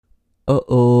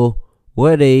Uh-oh,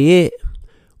 where they at?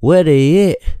 Where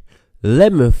they at?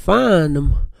 Let me find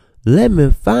them. Let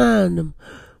me find them.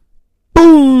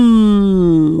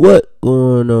 Boom! What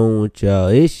going on with y'all?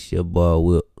 It's your boy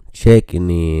Will checking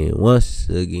in once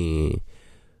again.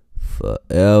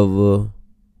 Forever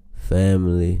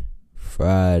Family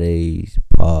Fridays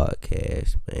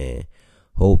podcast, man.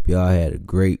 Hope y'all had a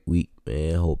great week,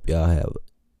 man. Hope y'all have an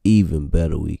even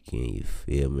better weekend, you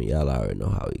feel me? Y'all already know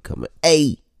how we coming.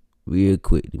 Hey! Real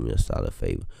quick, do me a solid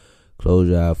favor. Close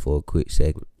your eye for a quick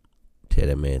second. Tell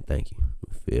that man thank you.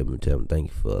 You feel me? Tell him thank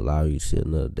you for allowing you to see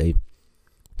another day.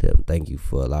 Tell him thank you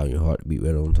for allowing your heart to beat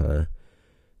right on time.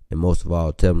 And most of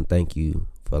all, tell him thank you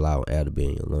for allowing air to be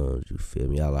in your lungs. You feel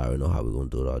me? Y'all already know how we're going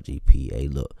to do it all, GP. Hey,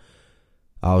 look.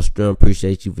 Allstrom,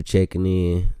 appreciate you for checking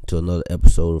in to another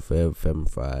episode of Forever Family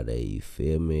Friday. You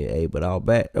feel me? Hey, but all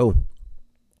back, though.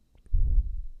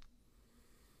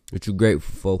 What you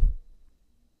grateful for?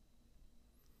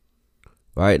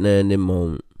 Right now in this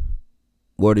moment,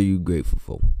 what are you grateful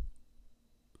for?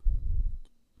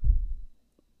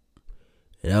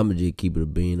 And I'm going to just keep it a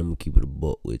bean. I'm going to keep it a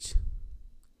buck with you.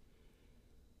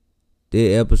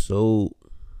 This episode,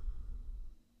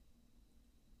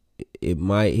 it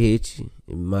might hit you.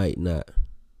 It might not.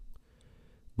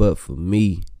 But for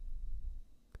me,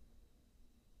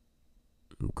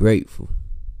 I'm grateful.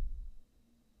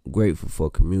 I'm grateful for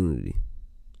community.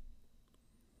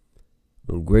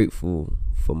 I'm grateful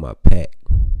for my pack,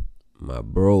 my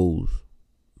bros,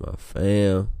 my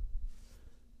fam,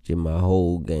 just my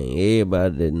whole gang,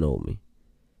 everybody that know me.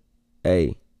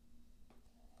 Hey,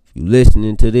 if you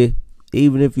listening to this,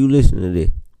 even if you listen to this,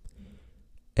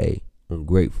 hey, I'm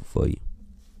grateful for you.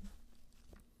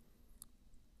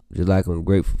 Just like I'm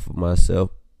grateful for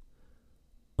myself,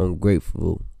 I'm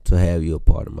grateful to have you a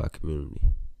part of my community.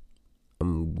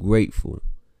 I'm grateful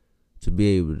to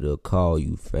be able to call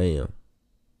you fam.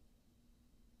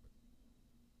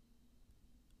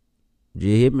 You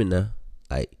hear me now?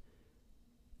 Like,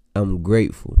 I'm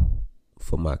grateful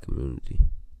for my community.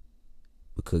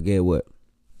 Because get what?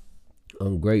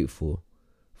 I'm grateful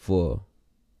for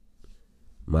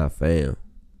my fam,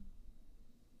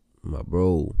 my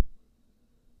bro,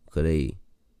 because they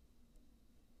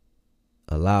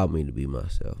allow me to be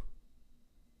myself.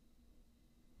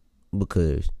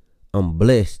 Because I'm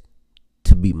blessed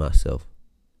to be myself.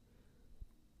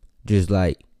 Just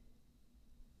like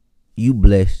you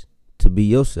blessed to be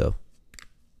yourself.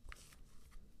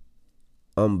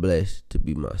 I'm blessed to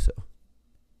be myself.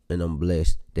 And I'm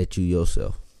blessed that you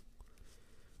yourself.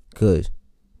 Because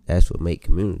that's what make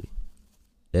community.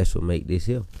 That's what make this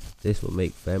here. That's what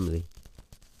make family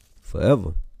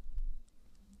forever.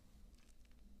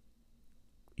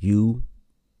 You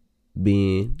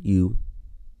being you.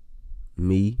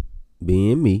 Me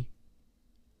being me.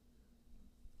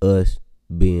 Us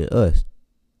being us.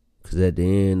 Because at the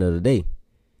end of the day,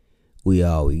 we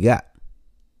all we got.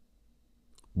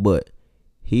 But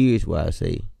here's why I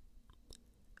say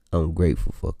I'm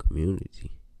grateful for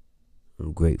community.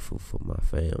 I'm grateful for my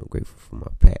fam. I'm grateful for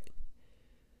my pack.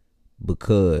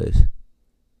 Because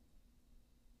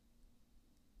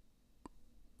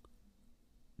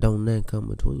don't nothing come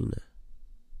between that.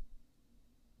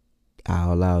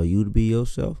 I'll allow you to be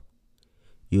yourself.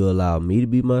 You allow me to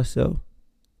be myself.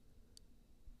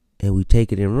 And we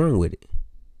take it and run with it.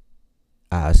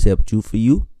 I accept you for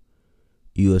you.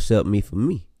 You accept me for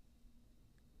me.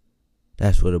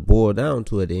 That's what it boils down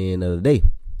to at the end of the day.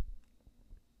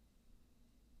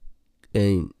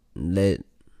 And let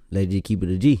you keep it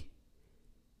a G.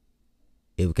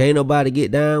 If can't nobody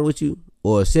get down with you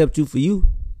or accept you for you,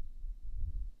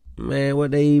 man,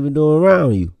 what they even doing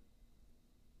around you?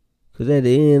 Because at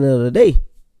the end of the day,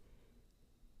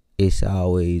 it's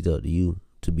always up to you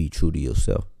to be true to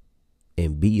yourself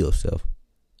and be yourself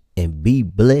and be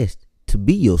blessed to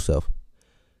be yourself.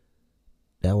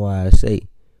 That's why I say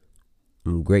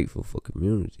I'm grateful for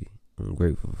community. I'm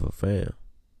grateful for fam.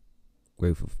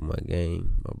 Grateful for my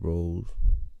gang, my bros,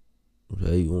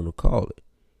 whatever you want to call it.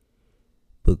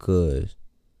 Because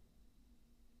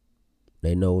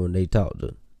they know when they talk to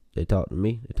me,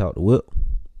 they talk to Will.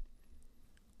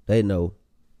 They know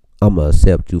I'm going to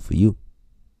accept you for you.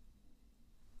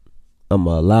 I'm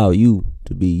going to allow you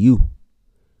to be you.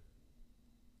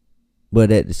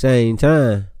 But at the same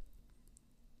time,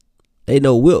 they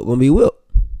know Wilt going to be Wilt.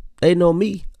 They know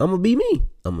me. I'm going to be me.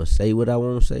 I'm going to say what I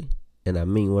want to say. And I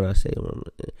mean what I say.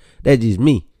 That's just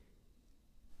me.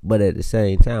 But at the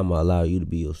same time, I'm going to allow you to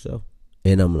be yourself.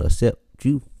 And I'm going to accept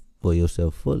you for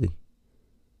yourself fully.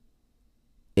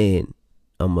 And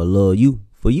I'm going to love you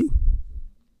for you.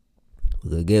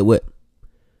 Because get what?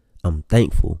 I'm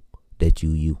thankful that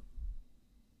you.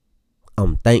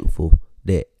 I'm thankful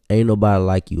that ain't nobody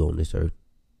like you on this earth.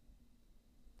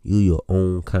 You your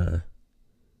own kind.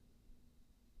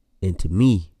 And to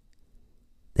me,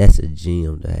 that's a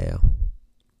gem to have.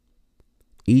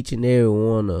 Each and every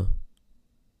one of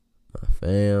my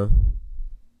fam,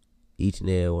 each and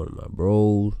every one of my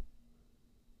bros,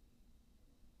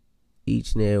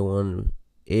 each and every one of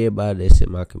everybody that's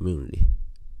in my community,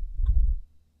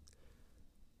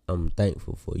 I'm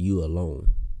thankful for you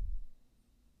alone,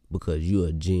 because you're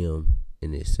a gem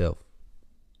in itself.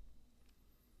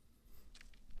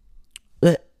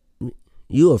 But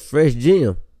you a fresh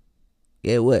gem.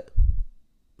 Get what?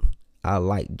 I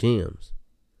like gems.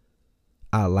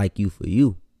 I like you for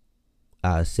you.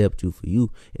 I accept you for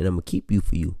you. And I'm going to keep you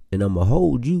for you. And I'm going to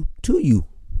hold you to you.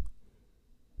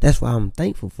 That's why I'm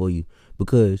thankful for you.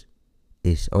 Because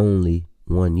it's only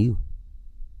one you.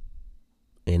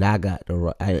 And I got the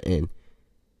right. And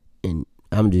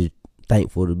I'm just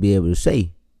thankful to be able to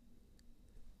say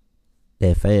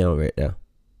that fam right now.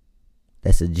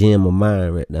 That's a gem of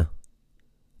mine right now.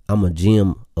 I'm a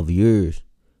gem of yours.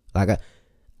 Like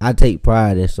I take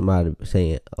pride in somebody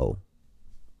saying, "Oh,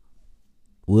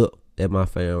 well, that's my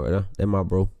fam right now. That's my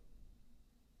bro."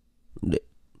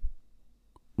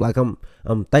 Like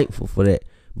I'm thankful for that,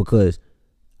 because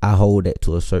I hold that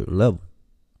to a certain level,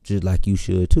 just like you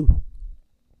should too.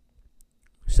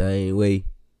 Same way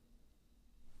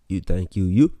you think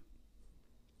you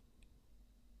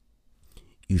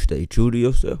stay true to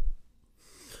yourself.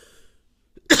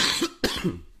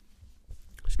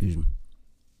 Excuse me.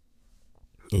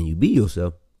 And you be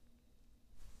yourself.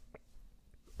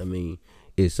 I mean,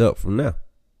 it's up from now.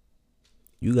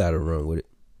 You gotta run with it.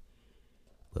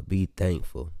 But be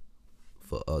thankful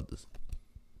for others.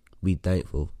 Be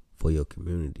thankful for your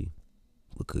community.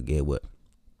 Because get what?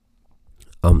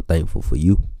 I'm thankful for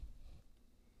you.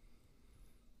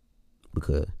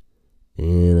 Because at the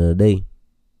end of the day,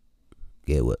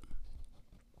 get what?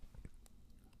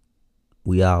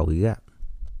 We all we got.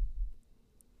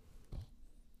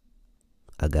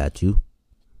 I got you.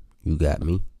 You got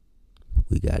me.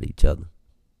 We got each other.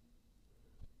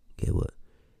 Get what?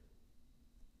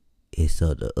 It's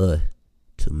up to us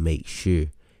to make sure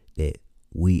that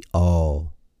we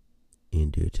all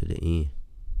endure to the end.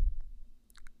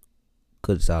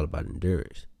 Because it's all about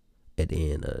endurance at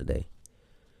the end of the day.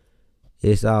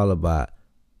 It's all about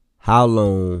how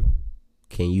long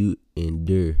can you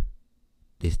endure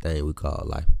this thing we call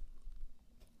life.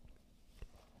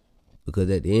 Because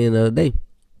at the end of the day,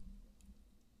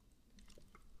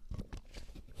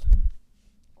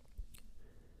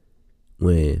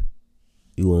 when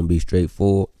you want to be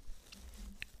straightforward,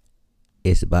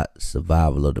 it's about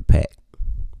survival of the pack.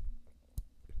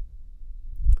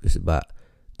 It's about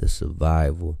the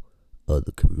survival of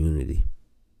the community.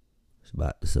 It's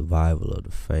about the survival of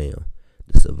the fam,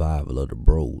 the survival of the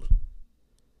bros.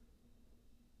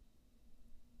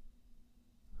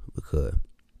 Because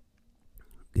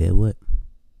get what?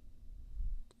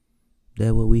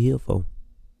 That's what we here for.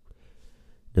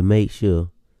 To make sure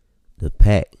the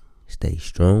pack stay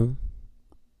strong,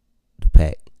 the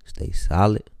pack stay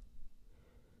solid,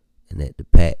 and that the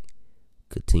pack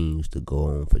continues to go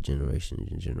on for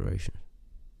generations and generations.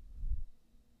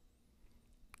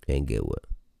 And get what?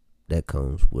 That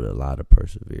comes with a lot of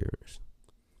perseverance.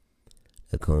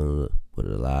 That comes with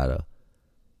a lot of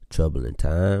troubling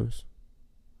times.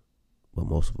 But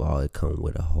most of all, it comes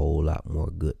with a whole lot more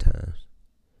good times.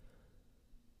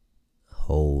 A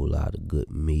whole lot of good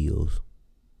meals,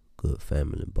 good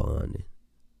family bonding,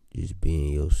 just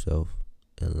being yourself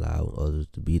and allowing others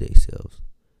to be themselves.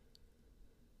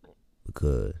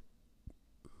 Because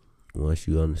once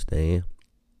you understand,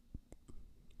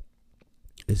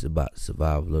 it's about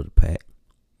survival of the pack.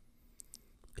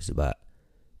 It's about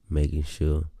making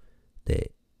sure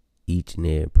that each and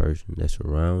every person that's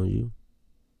around you,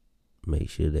 make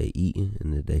sure they eating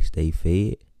and that they stay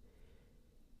fed.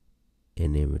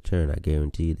 And in return, I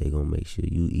guarantee you, they're going to make sure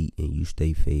you eat and you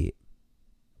stay fed.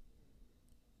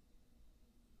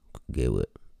 Get what?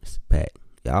 It's a pack.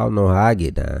 Y'all know how I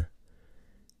get down.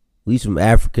 We some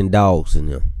African dogs in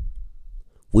there.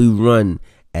 We run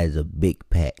as a big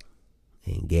pack.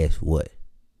 And guess what?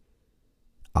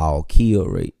 Our kill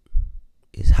rate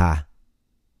is high.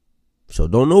 So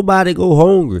don't nobody go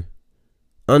hungry.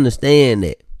 Understand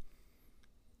that.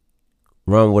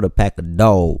 Run with a pack of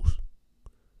dogs.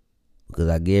 Because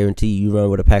I guarantee you run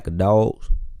with a pack of dogs,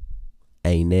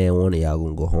 ain't now one of y'all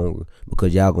gonna go hungry.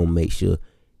 Because y'all gonna make sure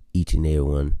each and every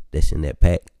one that's in that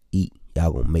pack eat.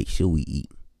 Y'all gonna make sure we eat.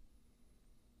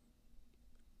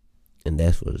 And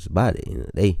that's what it's about at the end of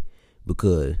the day.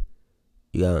 Because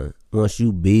you got, once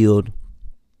you build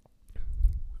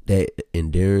that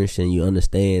endurance and you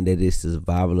understand that it's the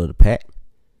survival of the pack,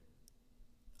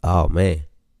 oh man,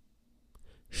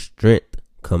 strength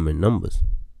come in numbers.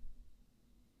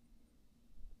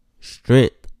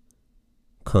 Strength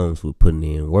comes with putting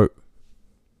in work.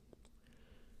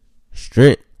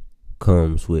 Strength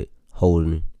comes with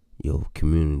holding your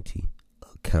community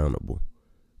accountable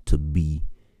to be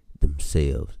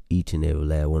themselves, each and every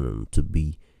last one of them, to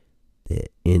be their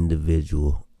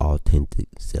individual, authentic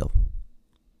self.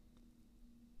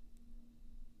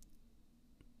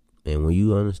 And when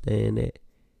you understand that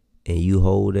and you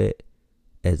hold that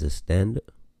as a standard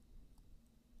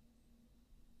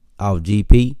off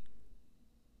GP,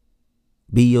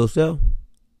 be yourself,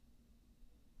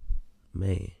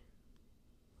 man,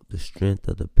 the strength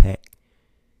of the pack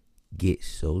gets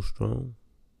so strong.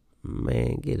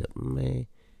 Man, get up, man.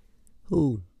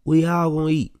 Who? We all gonna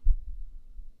eat.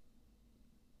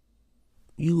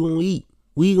 You gonna eat.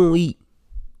 We gonna eat.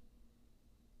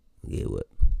 Get what?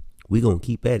 We gonna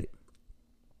keep at it.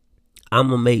 I'm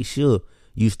gonna make sure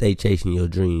you stay chasing your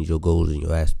dreams, your goals, and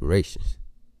your aspirations.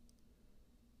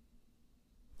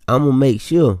 I'm gonna make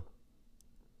sure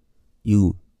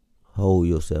you hold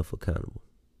yourself accountable.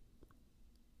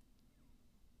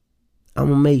 I'm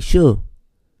gonna make sure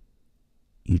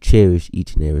you cherish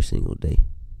each and every single day,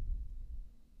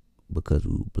 because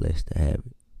we were blessed to have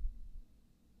it.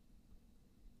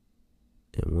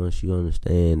 And once you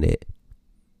understand that,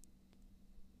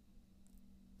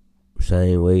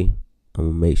 same way, I'm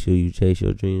gonna make sure you chase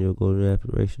your dreams, your goals, and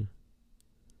aspirations.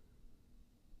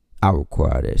 I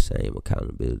require that same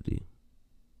accountability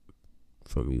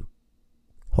from you.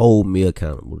 Hold me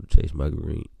accountable to chase my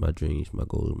dreams, my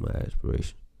goals, and my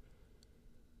aspirations.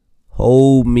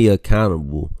 Hold me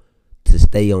accountable to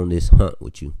stay on this hunt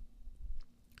with you.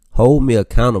 Hold me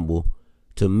accountable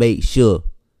to make sure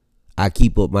I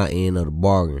keep up my end of the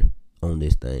bargain on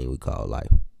this thing we call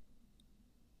life.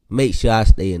 Make sure I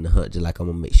stay in the hunt just like I'm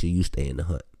going to make sure you stay in the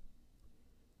hunt.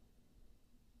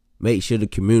 Make sure the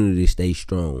community stays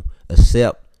strong.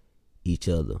 Accept each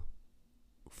other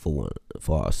for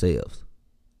ourselves.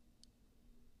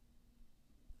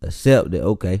 Accept that,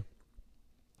 okay,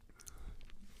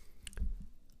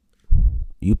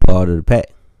 you part of the pack.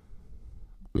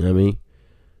 You know what I mean?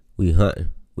 We hunting.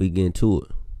 We get into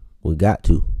it. We got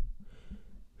to.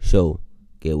 So,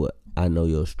 get what? I know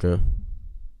your strength.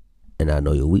 And I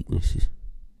know your weaknesses.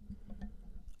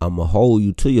 I'm going to hold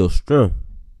you to your strength.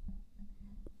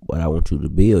 But I want you to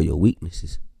build your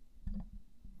weaknesses.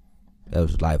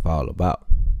 That's what life all about.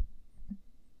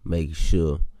 Making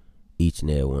sure each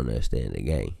and every one understand the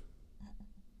game.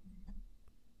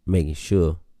 Making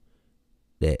sure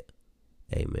that,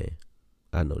 hey man,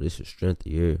 I know this is strength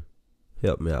of yours.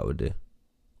 Help me out with that.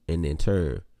 And in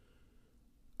turn,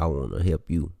 I want to help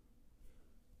you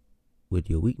with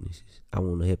your weaknesses. I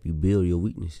want to help you build your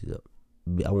weaknesses up.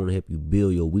 I want to help you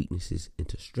build your weaknesses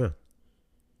into strength.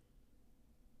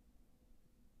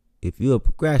 If you're a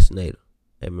procrastinator,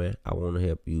 hey man, I want to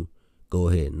help you go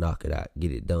ahead and knock it out,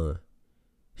 get it done.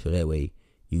 So that way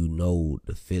you know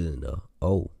the feeling of,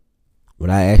 oh, when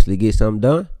I actually get something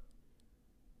done,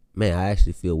 man, I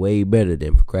actually feel way better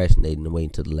than procrastinating and waiting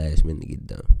until the last minute to get it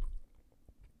done.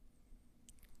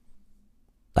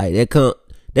 Like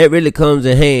that really comes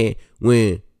in hand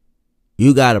when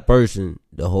you got a person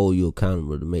to hold you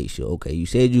accountable to make sure, okay, you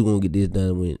said you're going to get this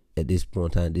done when at this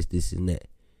point in time, this, and that.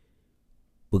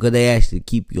 Because they actually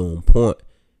keep you on point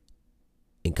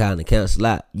and kind of cancel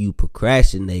out you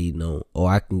procrastinating on, oh,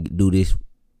 I can do this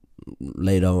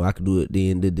later on, I can do it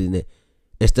then, that.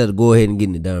 Instead of go ahead and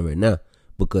getting it done right now.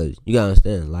 Because you gotta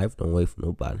understand, life don't wait for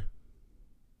nobody.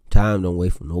 Time don't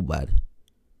wait for nobody.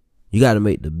 You gotta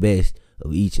make the best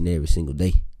of each and every single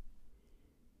day.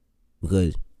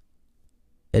 Because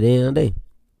at the end of the day,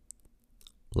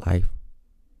 life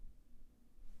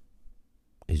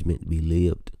is meant to be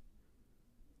lived.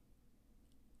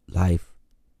 Life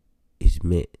is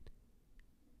meant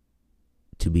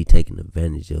to be taken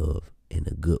advantage of in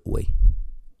a good way.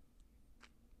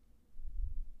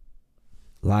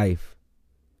 Life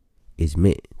is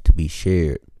meant to be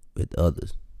shared with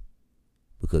others.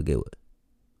 Because get what?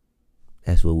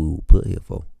 That's what we were put here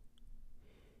for.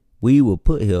 We were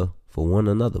put here for one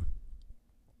another.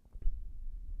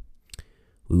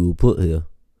 We were put here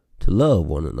to love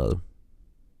one another.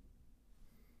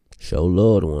 Show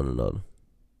love to one another.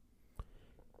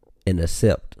 And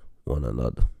accept one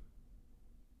another.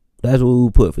 That's what we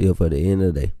were put here for the end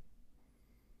of the day.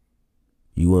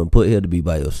 You weren't put here to be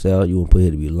by yourself. You weren't put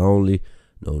here to be lonely.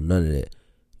 No, none of that.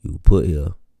 You were put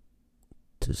here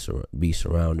to be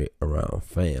surrounded around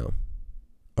fam.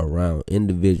 Around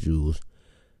individuals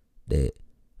that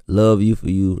love you for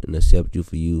you and accept you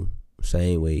for you,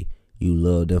 same way you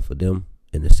love them for them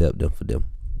and accept them for them.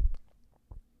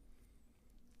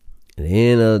 At the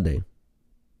end of the day,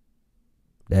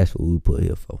 that's what we put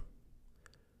here for.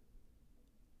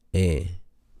 And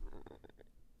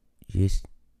just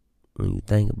when you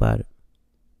think about it,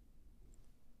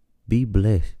 be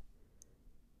blessed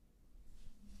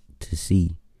to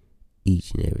see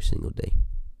each and every single day.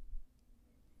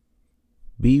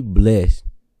 Be blessed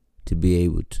to be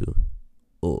able to,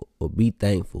 or be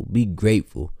thankful, be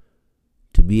grateful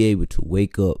to be able to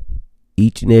wake up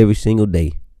each and every single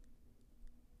day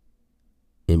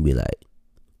and be like,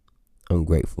 I'm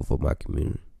grateful for my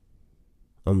community.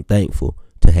 I'm thankful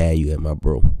to have you as my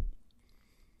bro.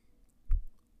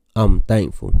 I'm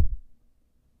thankful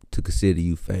to consider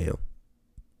you fam.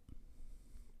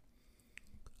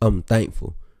 I'm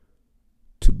thankful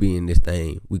to be in this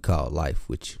thing we call life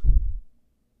with you.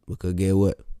 Because get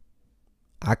what?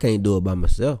 I can't do it by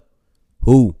myself.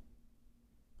 Who?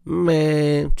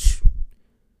 Man,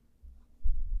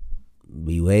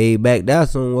 be way back there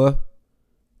somewhere.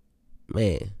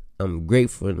 Man, I'm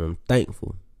grateful and I'm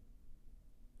thankful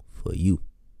for you.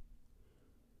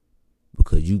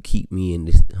 Because you keep me in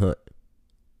this hunt.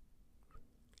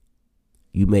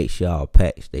 You make sure our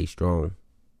pack stay strong.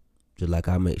 Just like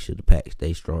I make sure the pack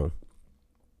stay strong.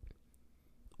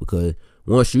 Because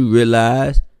once you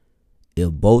realize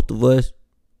if both of us,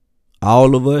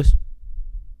 all of us,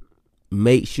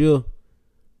 make sure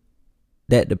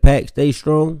that the pack stays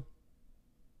strong,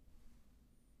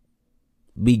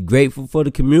 be grateful for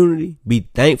the community, be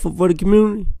thankful for the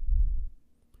community,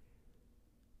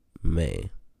 man,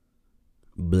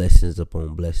 blessings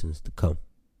upon blessings to come.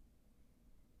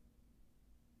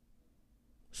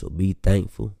 So be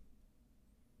thankful,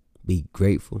 be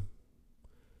grateful,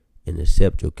 and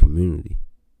accept your community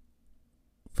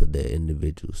for their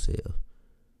individual self.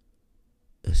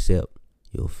 Accept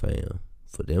your fam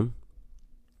for them,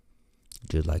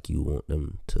 just like you want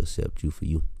them to accept you for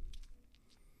you.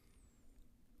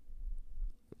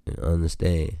 And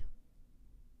understand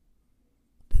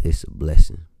that it's a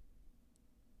blessing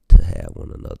to have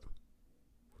one another.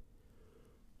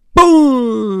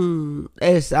 Boom!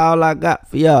 That's all I got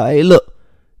for y'all. Hey, look,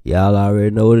 y'all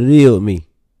already know what it is with me.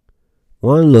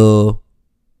 One love,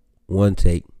 one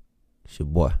take. It's your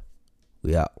boy.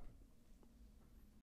 We out.